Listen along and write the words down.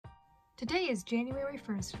Today is January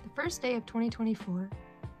 1st, the first day of 2024.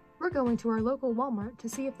 We're going to our local Walmart to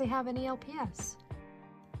see if they have any LPS.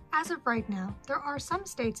 As of right now, there are some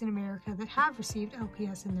states in America that have received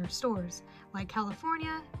LPS in their stores, like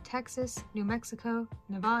California, Texas, New Mexico,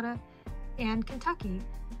 Nevada, and Kentucky.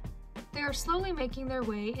 They are slowly making their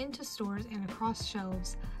way into stores and across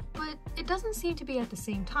shelves, but it doesn't seem to be at the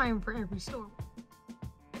same time for every store.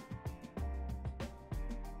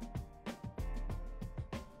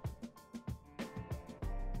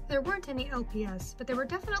 There weren't any LPS, but there were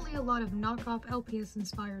definitely a lot of knockoff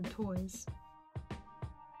LPS-inspired toys.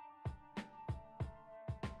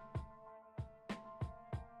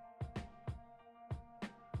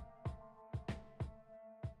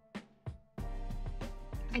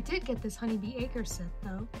 I did get this Honeybee Acre set,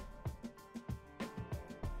 though.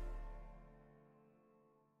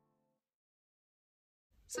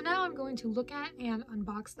 So now I'm going to look at and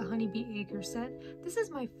unbox the Honeybee Acre set. This is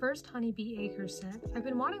my first Honeybee Acre set. I've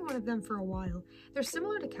been wanting one of them for a while. They're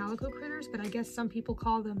similar to Calico Critters, but I guess some people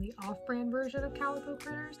call them the off-brand version of Calico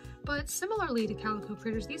Critters. But similarly to Calico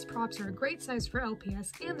Critters, these props are a great size for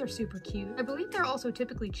LPS and they're super cute. I believe they're also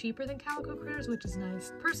typically cheaper than Calico Critters, which is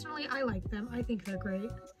nice. Personally, I like them. I think they're great.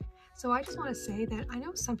 So I just want to say that I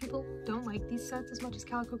know some people don't like these sets as much as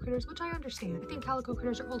Calico Critters, which I understand. I think Calico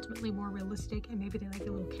Critters are ultimately more realistic and maybe they like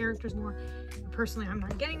the little characters more. Personally, I'm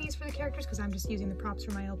not getting these for the characters because I'm just using the props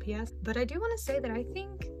for my LPS. But I do want to say that I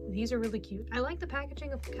think these are really cute. I like the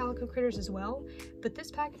packaging of Calico Critters as well, but this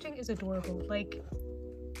packaging is adorable. Like,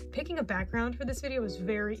 picking a background for this video was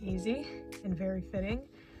very easy and very fitting.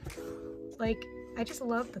 Like, I just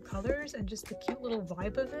love the colors and just the cute little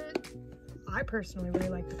vibe of it. I personally really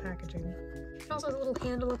like the packaging. It also has a little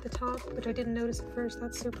handle at the top, which I didn't notice at first.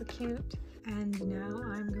 That's super cute. And now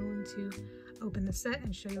I'm going to open the set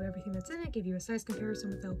and show you everything that's in it, give you a size comparison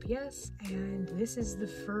with LPS. And this is the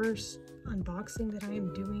first unboxing that I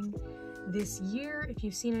am doing this year. If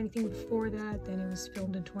you've seen anything before that, then it was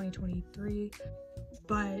filmed in 2023.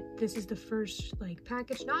 But this is the first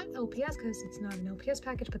package, not LPS because it's not an LPS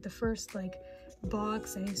package, but the first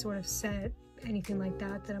box, any sort of set, anything like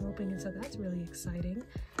that I'm opening, and so that's really exciting.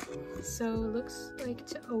 So it looks like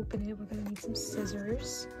to open it, we're gonna need some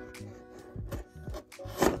scissors.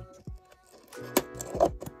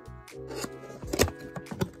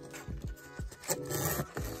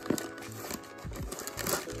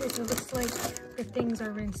 Okay, so it looks like the things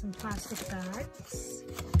are in some plastic bags.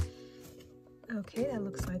 Okay, that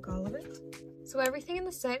looks like all of it. So everything in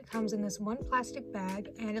the set comes in this one plastic bag,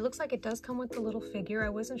 and it looks like it does come with the little figure. I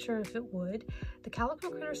wasn't sure if it would. The Calico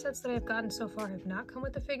Critter sets that I've gotten so far have not come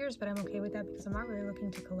with the figures, but I'm okay with that because I'm not really looking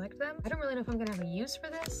to collect them. I don't really know if I'm gonna have a use for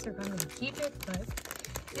this or if I'm gonna keep it,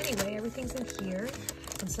 but anyway, everything's in here.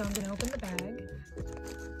 And so I'm gonna open the bag.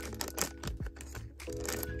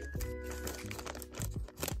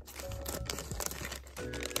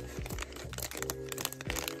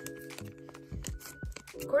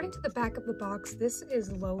 According to the back of the box, this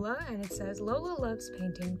is Lola, and it says, Lola loves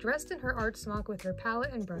painting. Dressed in her art smock with her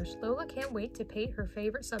palette and brush, Lola can't wait to paint her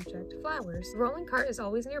favorite subject, flowers. The rolling cart is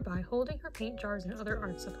always nearby, holding her paint jars and other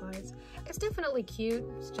art supplies. It's definitely cute,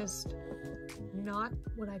 it's just not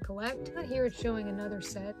what I collect. And here it's showing another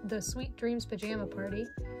set, the Sweet Dreams Pajama Party.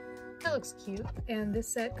 That looks cute. And this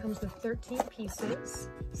set comes with 13 pieces.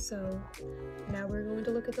 So now we're going to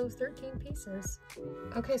look at those 13 pieces.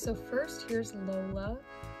 Okay, so first here's Lola.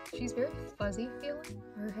 She's very fuzzy feeling.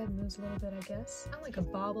 Her head moves a little bit, I guess. Not like a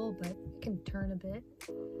bobble, but it can turn a bit.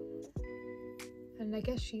 And I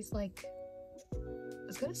guess she's like, I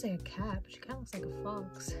was gonna say a cat, but she kind of looks like a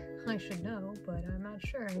fox. I should know, but I'm not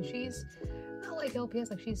sure. And she's not like LPS,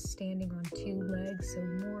 like she's standing on two legs, so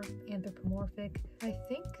more anthropomorphic. I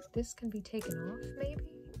think this can be taken off, maybe?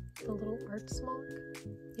 The little art smock.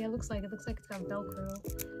 Yeah, it looks like it's got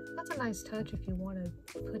Velcro. That's a nice touch if you want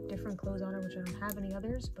to put different clothes on her, which I don't have any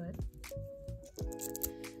others, but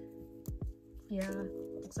yeah,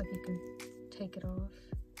 looks like you can take it off.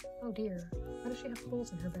 Oh dear, why does she have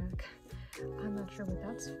holes in her back? I'm not sure what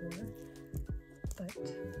that's for, but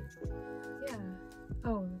yeah.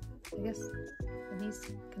 Oh, I guess, are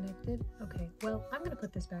these connected? Okay, well, I'm gonna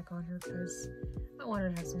put this back on her because I want her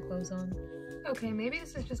to have some clothes on. Okay, maybe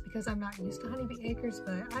this is just because I'm not used to Honeybee Acres,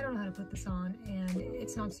 but I don't know how to put this on, and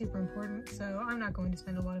it's not super important, so I'm not going to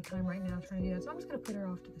spend a lot of time right now trying to do that. So I'm just gonna put her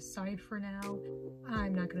off to the side for now.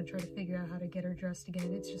 I'm not gonna try to figure out how to get her dressed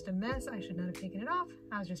again. It's just a mess. I should not have taken it off.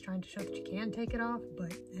 I was just trying to show that you can take it off,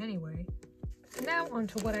 but anyway. Now on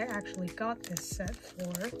to what I actually got this set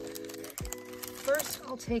for. First,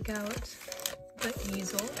 I'll take out the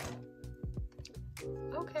easel.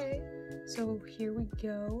 Okay, So here we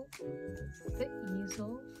go, the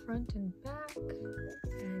easel, front and back,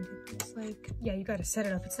 and it looks like, yeah, you gotta set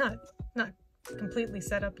it up. It's not completely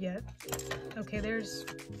set up yet. Okay, there's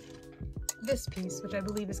this piece, which I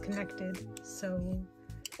believe is connected, so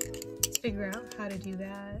let's figure out how to do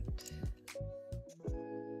that.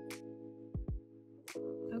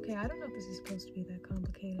 Okay, I don't know if this is supposed to be that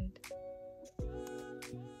complicated.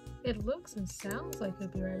 It looks and sounds like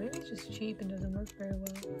it'd be right. Maybe it's just cheap and doesn't work very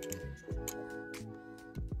well.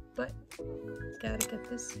 But gotta get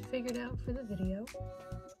this figured out for the video.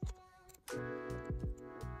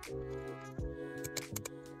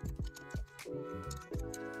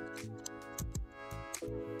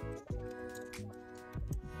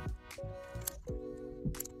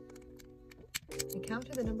 I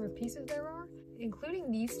counted the number of pieces there are,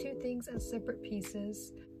 including these two things as separate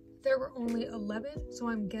pieces. There were only 11, so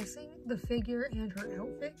I'm guessing the figure and her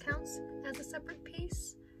outfit counts as a separate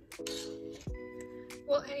piece.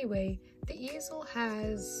 Well, anyway, the easel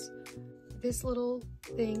has this little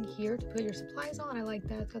thing here to put your supplies on. I like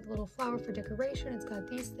that. It's got the little flower for decoration. It's got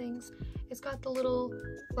these things. It's got the little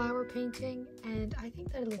flower painting, and I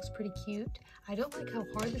think that it looks pretty cute. I don't like how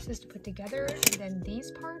hard this is to put together, and then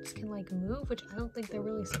these parts can like move, which I don't think they're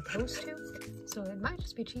really supposed to. So it might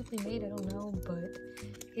just be cheaply made, I don't know, but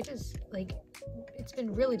it is like, it's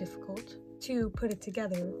been really difficult to put it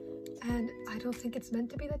together. And I don't think it's meant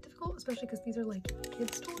to be that difficult, especially because these are like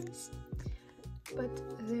kids' toys. But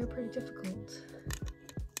they're pretty difficult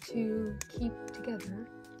to keep together.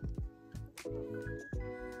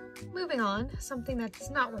 Moving on, something that does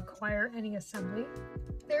not require any assembly.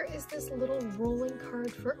 There is this little rolling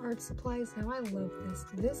card for art supplies. Now I love this.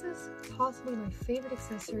 This is possibly my favorite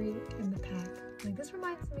accessory in the pack. Like, this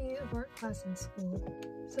reminds me of art class in school.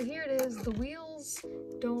 So here it is. The wheels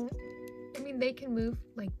don't, I mean, they can move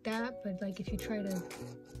like that, but like if you try to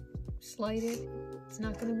slide it, it's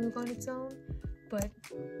not going to move on its own. But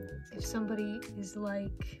if somebody is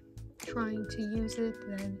like trying to use it,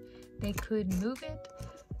 then they could move it.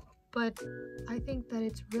 But I think that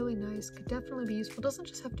it's really nice, could definitely be useful. It doesn't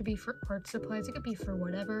just have to be for art supplies, it could be for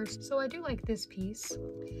whatever. So I do like this piece.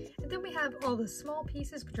 And then we have all the small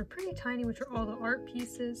pieces, which are pretty tiny, which are all the art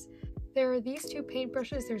pieces. There are these two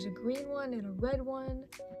paintbrushes. There's a green one and a red one.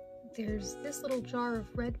 There's this little jar of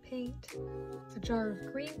red paint, a jar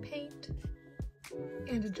of green paint,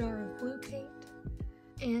 and a jar of blue paint.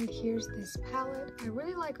 And here's this palette. I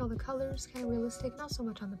really like all the colors, kind of realistic, not so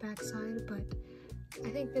much on the back side, but I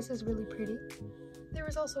think this is really pretty. There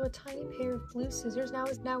is also a tiny pair of blue scissors. Now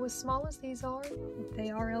as small as these are,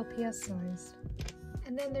 they are LPS sized.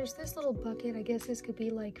 And then there's this little bucket. I guess this could be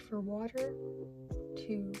like for water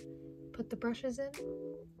to put the brushes in.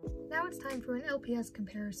 Now it's time for an LPS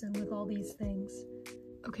comparison with all these things.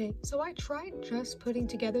 Okay, so I tried just putting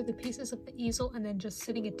together the pieces of the easel and then just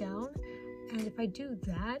sitting it down. And if I do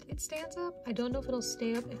that, it stands up. I don't know if it'll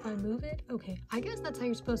stay up if I move it. Okay, I guess that's how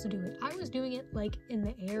you're supposed to do it. I was doing it like in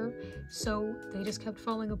the air, so they just kept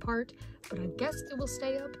falling apart, but I guess it will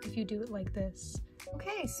stay up if you do it like this.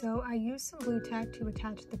 Okay, so I used some glue tack to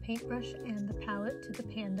attach the paintbrush and the palette to the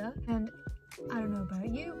panda, and I don't know about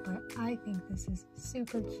you, but I think this is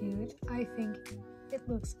super cute. I think it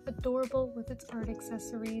looks adorable with its art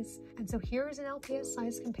accessories. And so here is an LPS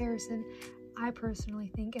size comparison. I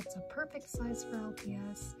personally think it's a perfect size for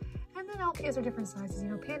LPS. And then LPS are different sizes. You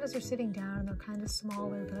know, pandas are sitting down and they're kind of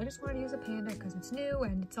smaller, but I just wanted to use a panda because it's new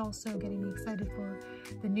and it's also getting me excited for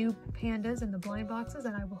the new pandas and the blind boxes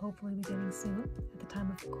that I will hopefully be getting soon at the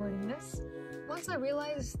time of recording this. Once I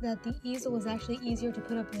realized that the easel was actually easier to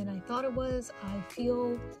put up than I thought it was, I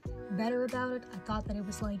feel better about it. I thought that it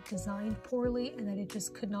was like designed poorly and that it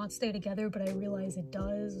just could not stay together, but I realize it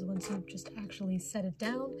does once you just actually set it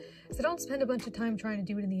down. So don't spend a bunch of time trying to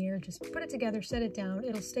do it in the air. Just put it together, set it down,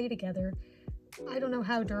 it'll stay together. I don't know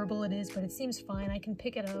how durable it is, but it seems fine. I can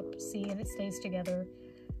pick it up, see, and it stays together.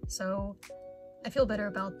 So I feel better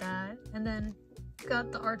about that. And then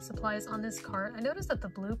got the art supplies on this cart. I noticed that the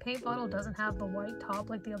blue paint bottle doesn't have the white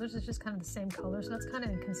top like the others. It's just kind of the same color, so that's kind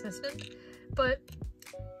of inconsistent. But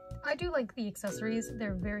I do like the accessories.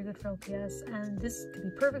 They're very good for LPS, and this could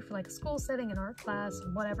be perfect for like a school setting, an art class,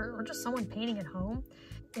 whatever, or just someone painting at home.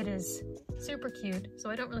 It is super cute,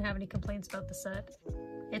 so I don't really have any complaints about the set.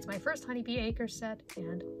 It's my first Honeybee Acres set,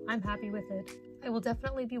 and I'm happy with it. I will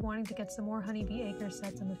definitely be wanting to get some more Honeybee Acres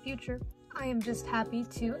sets in the future. I am just happy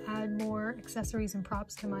to add more accessories and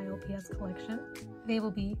props to my LPS collection. They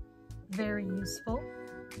will be very useful.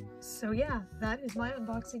 So yeah, that is my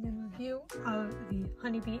unboxing and review of the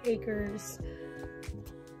Honeybee Acres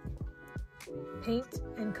Paint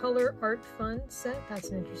and Color Art Fun set. That's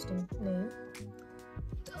an interesting name.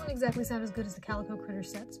 Doesn't exactly sound as good as the Calico Critter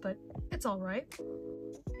sets, but it's alright.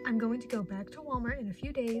 I'm going to go back to Walmart in a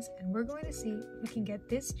few days, and we're going to see if we can get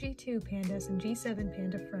this G2 Panda some G7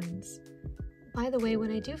 Panda friends. By the way,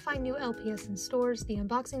 when I do find new LPS in stores, the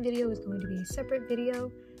unboxing video is going to be a separate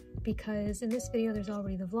video, because in this video there's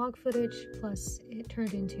already the vlog footage, plus it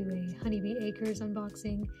turned into a Honeybee Acres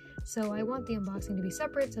unboxing, so I want the unboxing to be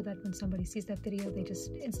separate so that when somebody sees that video they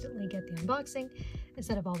just instantly get the unboxing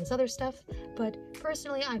instead of all this other stuff. But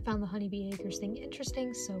personally I found the Honeybee Acres thing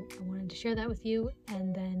interesting, so I wanted to share that with you,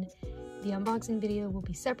 and then the unboxing video will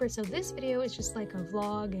be separate. So this video is just like a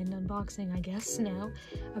vlog and unboxing, I guess now,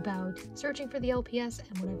 about searching for the LPS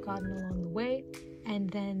and what I've gotten along the way. And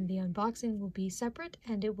then the unboxing will be separate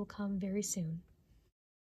and it will come very soon.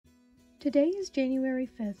 Today is January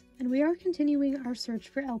 5th and we are continuing our search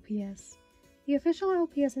for LPS. The official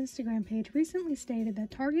LPS Instagram page recently stated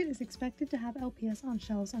that Target is expected to have LPS on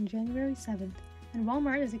shelves on January 7th and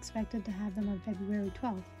Walmart is expected to have them on February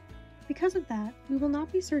 12th. Because of that, we will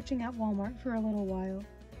not be searching at Walmart for a little while.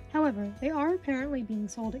 However, they are apparently being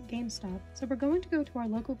sold at GameStop, so we're going to go to our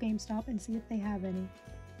local GameStop and see if they have any.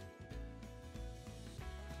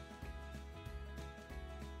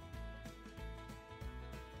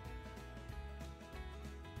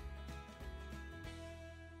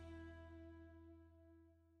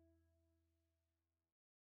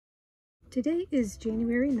 Today is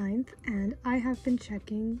January 9th, and I have been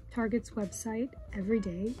checking Target's website every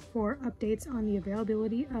day for updates on the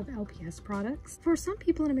availability of LPS products. For some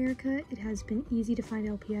people in America, it has been easy to find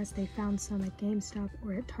LPS. They found some at GameStop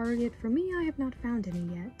or at Target. For me, I have not found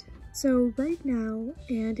any yet. So right now,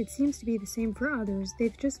 and it seems to be the same for others,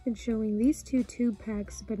 they've just been showing these two tube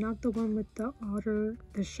packs, but not the one with the otter,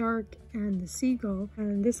 the shark, and the seagull,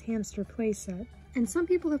 and this hamster playset. And some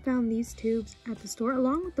people have found these tubes at the store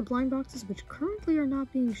along with the blind boxes, which currently are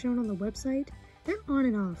not being shown on the website. They're on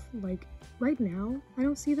and off. Like right now, I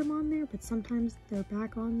don't see them on there, but sometimes they're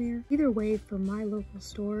back on there. Either way, for my local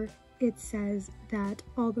store, it says that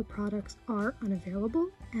all the products are unavailable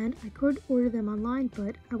and I could order them online,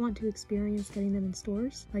 but I want to experience getting them in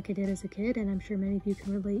stores like I did as a kid, and I'm sure many of you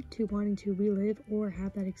can relate to wanting to relive or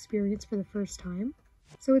have that experience for the first time.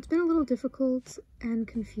 So it's been a little difficult and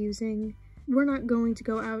confusing. We're not going to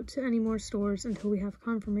go out to any more stores until we have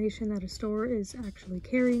confirmation that a store is actually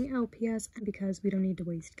carrying LPS, and because we don't need to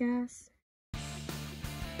waste gas.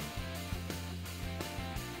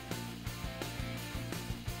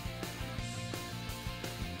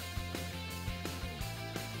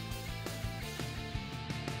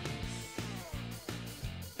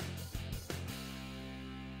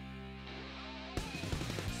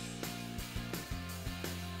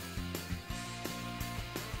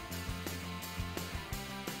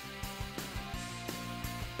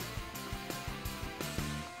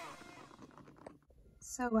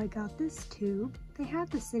 So I got this tube. They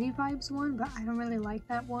had the City Vibes one, but I don't really like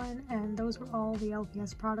that one, and those were all the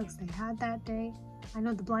LPS products they had that day. I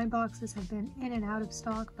know the blind boxes have been in and out of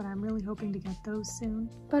stock, but I'm really hoping to get those soon.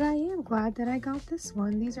 But I am glad that I got this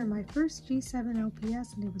one. These are my first G7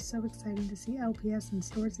 LPS, and it was so exciting to see LPS in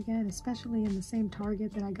stores again, especially in the same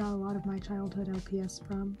Target that I got a lot of my childhood LPS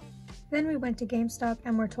from. Then we went to GameStop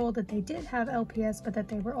and were told that they did have LPS, but that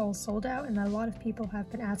they were all sold out, and a lot of people have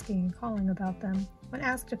been asking and calling about them. When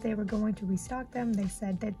asked if they were going to restock them, they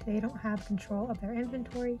said that they don't have control of their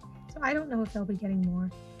inventory, so I don't know if they'll be getting more.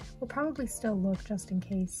 We'll probably still look just in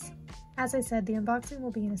case. As I said, the unboxing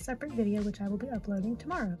will be in a separate video, which I will be uploading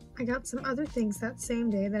tomorrow. I got some other things that same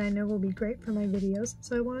day that I know will be great for my videos,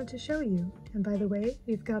 so I wanted to show you. And by the way,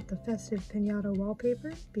 we've got the festive piñata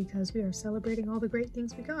wallpaper because we are celebrating all the great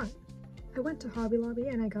things we got. I went to Hobby Lobby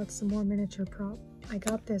and I got some more miniature prop. I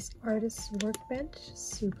got this artist's workbench,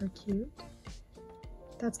 super cute.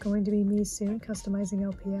 That's going to be me soon, customizing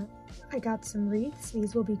LPS. I got some wreaths.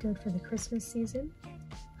 These will be good for the Christmas season.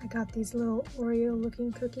 I got these little Oreo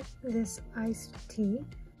looking cookies. This iced tea,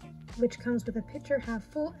 which comes with a pitcher half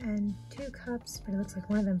full and 2 cups, but it looks like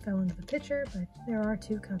one of them fell into the pitcher, but there are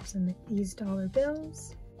 2 cups in these dollar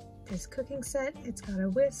bills. This cooking set, it's got a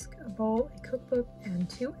whisk, a bowl, a cookbook, and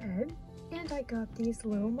 2 eggs. And I got these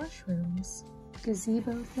little mushrooms.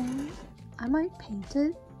 Gazebo thing. I might paint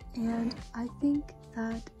it, and I think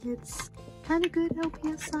that it's kind of good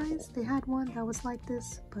LPS size. They had one that was like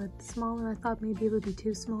this, but smaller. I thought maybe it would be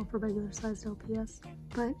too small for regular sized LPS.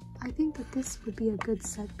 But I think that this would be a good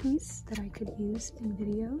set piece that I could use in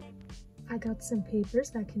video. I got some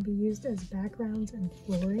papers that can be used as backgrounds and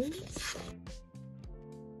floorings.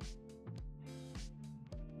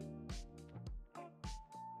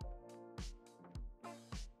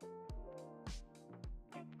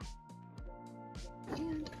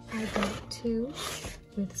 And I got 2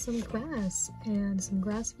 with some grass, and some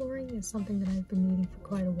grass flooring is something that I've been needing for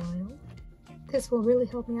quite a while. This will really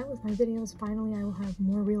help me out with my videos. Finally, I will have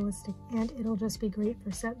more realistic, and it'll just be great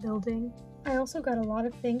for set building. I also got a lot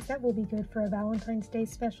of things that will be good for a Valentine's Day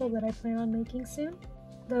special that I plan on making soon.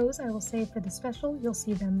 Those I will save for the special. You'll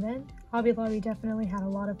see them then. Hobby Lobby definitely had a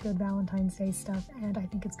lot of good Valentine's Day stuff, and I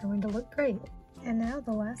think it's going to look great. And now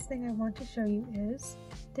the last thing I want to show you is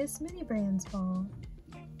this mini brands ball.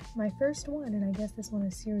 My first one, and I guess this one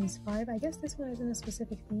is series 5. I guess this one isn't a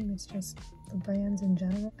specific theme, it's just the brands in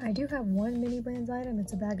general. I do have one mini brands item.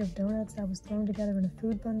 It's a bag of donuts that was thrown together in a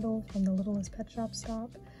food bundle from the Littlest Pet Shop stop.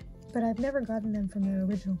 But I've never gotten them from their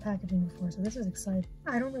original packaging before, so this is exciting.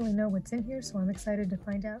 I don't really know what's in here, so I'm excited to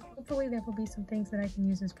find out. Hopefully there will be some things that I can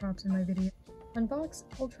use as props in my video. Unbox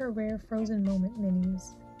ultra rare frozen moment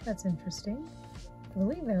minis. That's interesting. I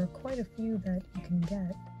believe there are quite a few that you can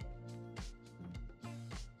get.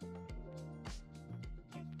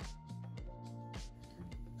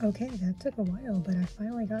 Okay, that took a while, but I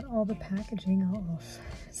finally got all the packaging off.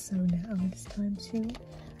 So now it's time to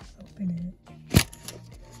open it.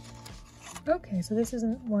 Okay, so this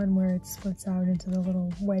isn't one where it splits out into the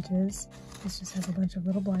little wedges. This just has a bunch of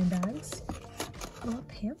little blind bags. Oh, a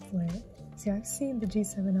pamphlet. See, I've seen the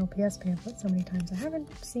G7 LPS pamphlet so many times. I haven't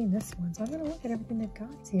seen this one, so I'm going to look at everything they've got,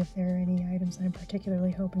 see if there are any items I'm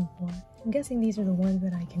particularly hoping for. I'm guessing these are the ones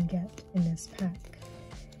that I can get in this pack.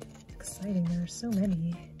 Exciting, there are so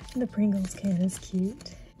many. The Pringles can is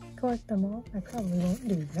cute. Collect them all. I probably won't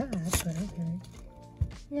do that, but okay.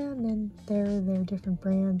 Yeah, and then there are their different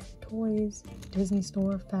brands, toys, Disney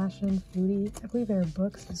Store, fashion, foodie. I believe there are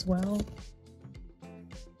books as well.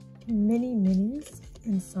 Mini minis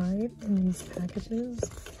inside in these packages.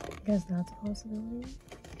 I guess that's a possibility.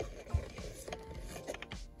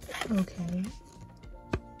 Okay.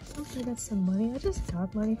 Okay, that's some money. I just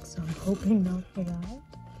got money, so I'm hoping not for that.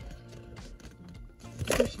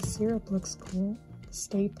 Hershey syrup looks cool. The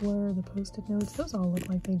stapler, the post-it notes, those all look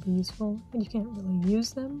like they'd be useful. And you can't really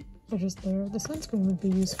use them. They're just there. The sunscreen would be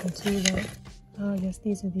useful too, though. Oh, I guess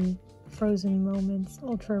these are the frozen moments,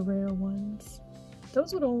 ultra rare ones.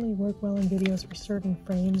 Those would only work well in videos for certain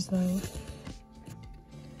frames, though.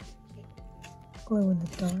 Glow in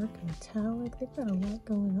the dark, metallic, they've got a lot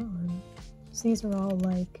going on. So these are all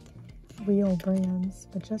like real brands,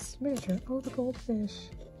 but just miniature. Oh, the goldfish.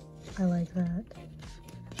 I like that.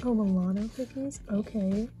 Oh, Milano cookies?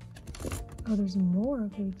 Okay. Oh, there's more.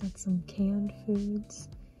 Okay, we've got some canned foods.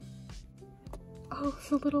 Oh,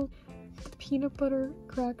 the little peanut butter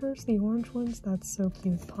crackers, the orange ones. That's so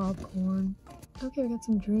cute. Popcorn. Okay, we got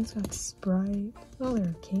some drinks. We got Sprite. Oh, there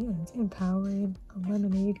are cans. And Powerade. A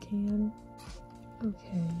lemonade can.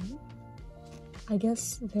 Okay. I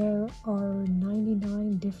guess there are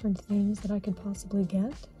 99 different things that I could possibly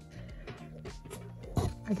get.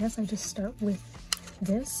 I guess I just start with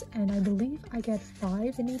this, and I believe I get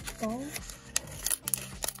 5 in each ball.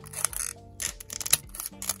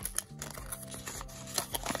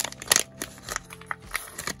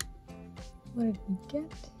 What did we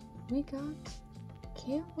get? We got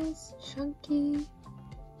Campbell's Chunky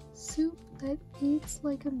Soup that eats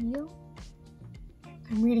like a meal.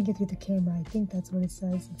 I'm reading it through the camera, I think that's what it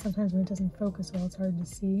says, and sometimes when it doesn't focus well it's hard to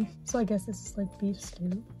see. So I guess this is like beef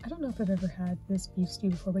stew. I don't know if I've ever had this beef stew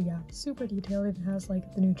before, but yeah, super detailed. It has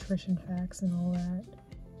like the nutrition facts and all that.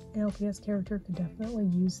 An LPS character could definitely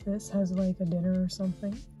use this as like a dinner or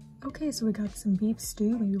something. Okay, so we got some beef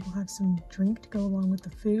stew. Maybe we'll have some drink to go along with the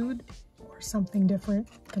food, or something different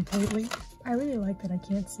completely. I really like that I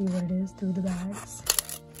can't see what it is through the bags.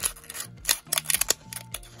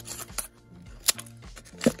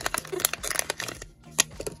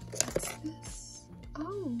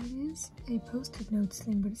 A post-it notes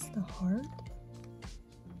thing, but it's the heart.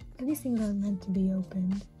 And these things aren't meant to be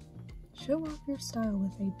opened. Show off your style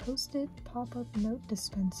with a post-it pop-up note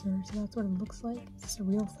dispenser. So that's what it looks like. It's a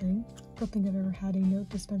real thing. Don't think I've ever had a note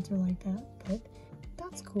dispenser like that, but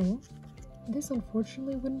that's cool. This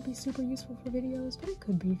unfortunately wouldn't be super useful for videos, but it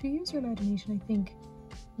could be. If you use your imagination, I think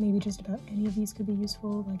maybe just about any of these could be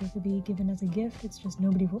useful. Like it could be given as a gift, it's just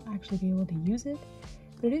nobody will actually be able to use it.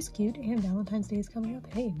 But it is cute, and Valentine's Day is coming up.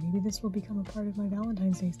 Hey, maybe this will become a part of my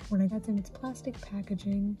Valentine's Day. When I got in its plastic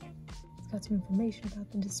packaging, it's got some information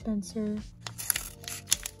about the dispenser.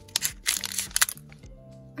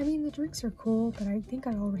 I mean, the drinks are cool, but I think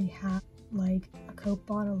I already have like a Coke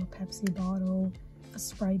bottle, a Pepsi bottle, a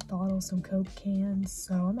Sprite bottle, some Coke cans,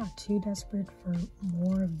 so I'm not too desperate for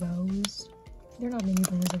more of those. They're not mini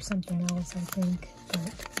brands or something else, I think,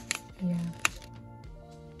 but yeah.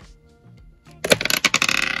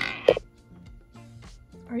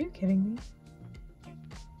 Are you kidding me?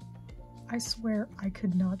 I swear I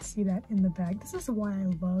could not see that in the bag. This is why I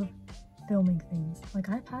love filming things. Like,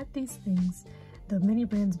 I've had these things, the mini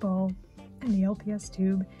brands ball and the LPS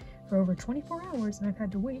tube, for over 24 hours, and I've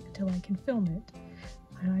had to wait until I can film it.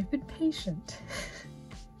 And I've been patient.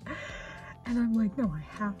 And I'm like, no, I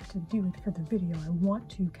have to do it for the video. I want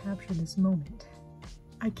to capture this moment.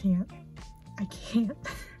 I can't. I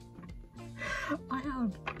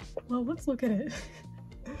have, well, let's look at it.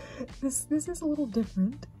 This is a little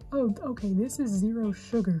different. Oh, okay, this is zero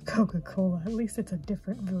sugar Coca-Cola. At least it's a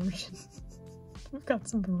different version. We've got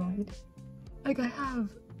some variety. Like, I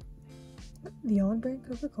have the on-brand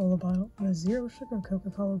Coca-Cola bottle, the zero sugar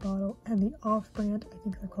Coca-Cola bottle, and the off-brand, I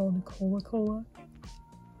think they're called the Cola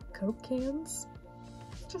Coke cans.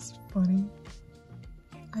 Just funny.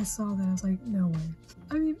 I saw that, I was like, no way.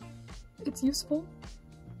 I mean, it's useful,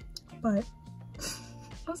 but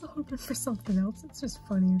I was hoping for something else. It's just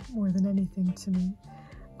funny more than anything to me.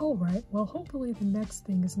 Alright, well, hopefully the next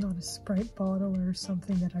thing is not a Sprite bottle or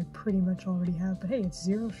something that I pretty much already have, but hey, it's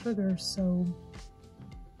zero sugar, so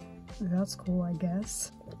that's cool, I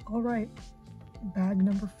guess. Alright, bag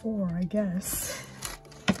number 4, I guess.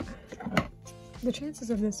 The chances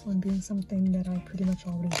of this one being something that I pretty much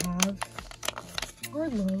already have are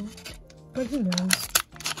low, but who knows.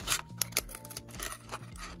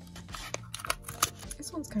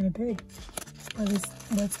 This one's kind of big, or at least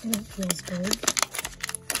what's in it feels big.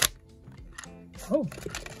 Oh,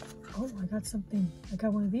 I got something. I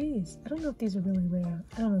got one of these. I don't know if these are really rare.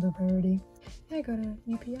 I don't know the rarity. Yeah, I got a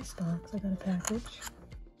UPS box. I got a package.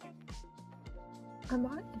 I'm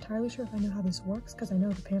not entirely sure if I know how this works, because I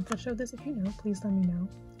know the pamphlet showed this. If you know, please let me know.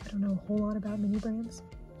 I don't know a whole lot about mini brands.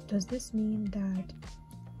 Does this mean that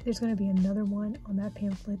there's going to be another one on that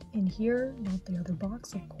pamphlet in here? Not the other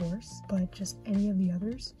box, of course, but just any of the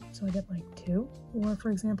others? So I get like 2? Or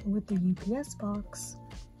for example, with the UPS box,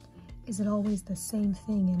 is it always the same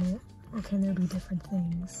thing in it, or can there be different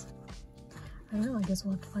things? I don't know, I guess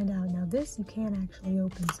we'll have to find out. Now this you can actually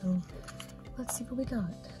open, so let's see what we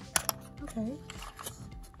got. Okay.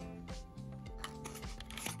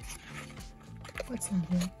 What's in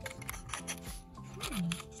here?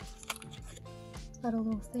 Got a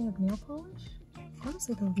little thing of nail polish?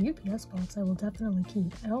 Honestly, the UPS box I will definitely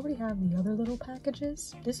keep. I already have the other little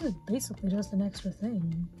packages. This is basically just an extra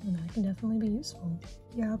thing, and that can definitely be useful.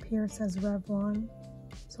 Yeah, up here it says Revlon,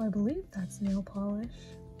 so I believe that's nail polish,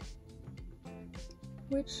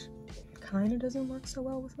 which kind of doesn't work so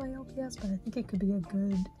well with my LPS, but I think it could be a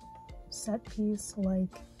good set piece,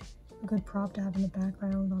 like a good prop to have in the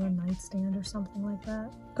background on a nightstand or something like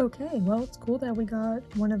that. Okay, well, it's cool that we got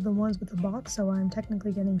one of the ones with the box, so I'm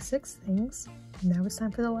technically getting 6 things. Now it's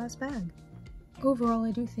time for the last bag. Overall, I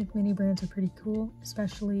do think mini brands are pretty cool,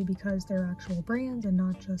 especially because they're actual brands and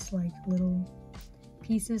not just like little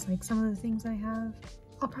pieces like some of the things I have.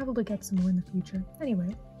 I'll probably get some more in the future.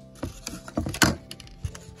 Anyway.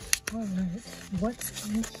 Alright, what's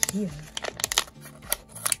in here?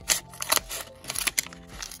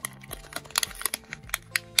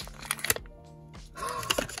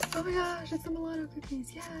 Oh my gosh, it's the Milano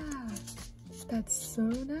cookies, yeah! That's so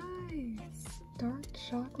nice! Dark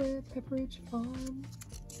chocolate, Pepperidge Farm.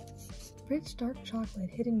 Rich dark chocolate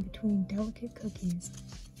hidden between delicate cookies.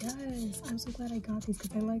 Yes, I'm so glad I got these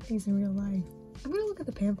because I like these in real life. I'm gonna look at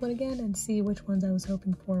the pamphlet again and see which ones I was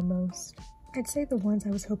hoping for most. I'd say the ones I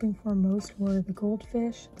was hoping for most were the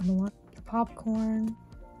goldfish, the popcorn,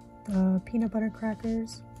 the peanut butter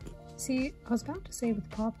crackers. See, I was about to say with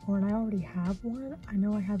popcorn, I already have one. I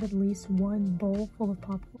know I have at least one bowl full of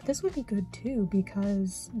popcorn. This would be good too,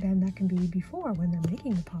 because then that can be before when they're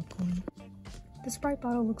making the popcorn. The Sprite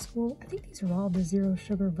bottle looks cool. I think these are all the zero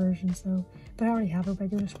sugar versions though, but I already have a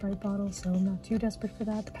regular Sprite bottle, so I'm not too desperate for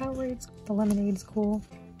that. The Powerades, the lemonade's cool.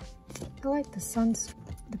 I like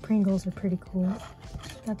the Pringles are pretty cool.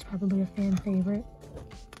 That's probably a fan favorite.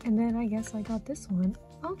 And then I guess I got this one.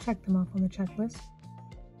 I'll check them off on the checklist.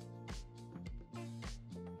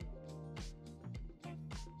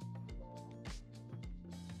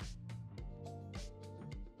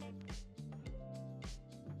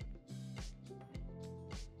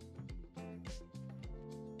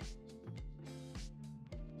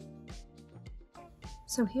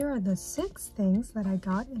 So here are the 6 things that I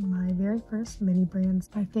got in my very first mini brands.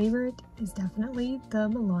 My favorite is definitely the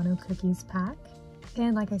Milano cookies pack.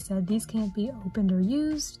 And like I said, these can't be opened or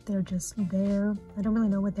used. They're just there. I don't really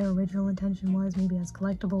know what their original intention was, maybe as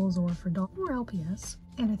collectibles or for doll or LPS.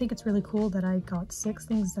 And I think it's really cool that I got 6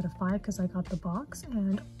 things instead of 5 because I got the box.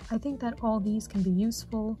 And I think that all these can be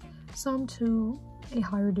useful some to a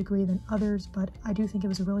higher degree than others, but I do think it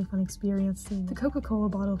was a really fun experience. The Coca-Cola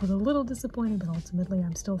bottle was a little disappointing, but ultimately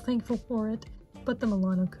I'm still thankful for it. But the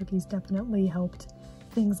Milano cookies definitely helped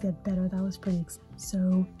things get better. That was pretty exciting.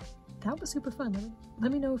 So that was super fun.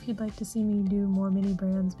 Let me know if you'd like to see me do more mini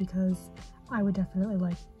brands, because I would definitely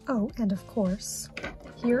like. Oh, and of course,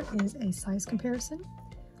 here is a size comparison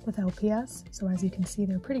with LPS. So as you can see,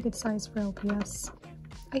 they're pretty good size for LPS.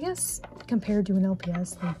 I guess compared to an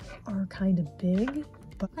LPS, they are kind of big,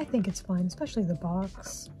 but I think it's fine, especially the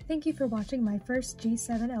box. Thank you for watching my first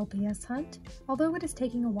G7 LPS hunt. Although it is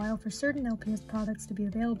taking a while for certain LPS products to be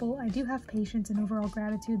available, I do have patience and overall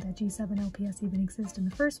gratitude that G7 LPS even exists in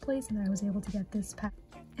the first place and that I was able to get this pack.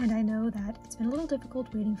 And I know that it's been a little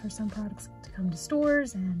difficult waiting for some products to come to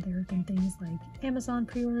stores, and there have been things like Amazon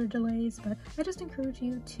pre-order delays, but I just encourage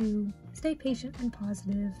you to stay patient and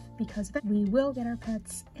positive, because we will get our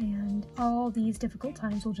pets and all these difficult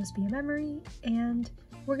times will just be a memory and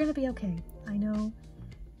we're gonna be okay. I know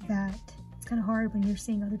that it's kind of hard when you're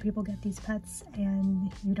seeing other people get these pets and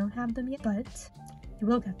you don't have them yet, but you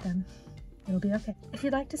will get them. It'll be okay. If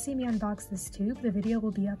you'd like to see me unbox this tube, the video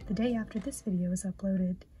will be up the day after this video is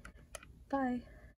uploaded. Bye!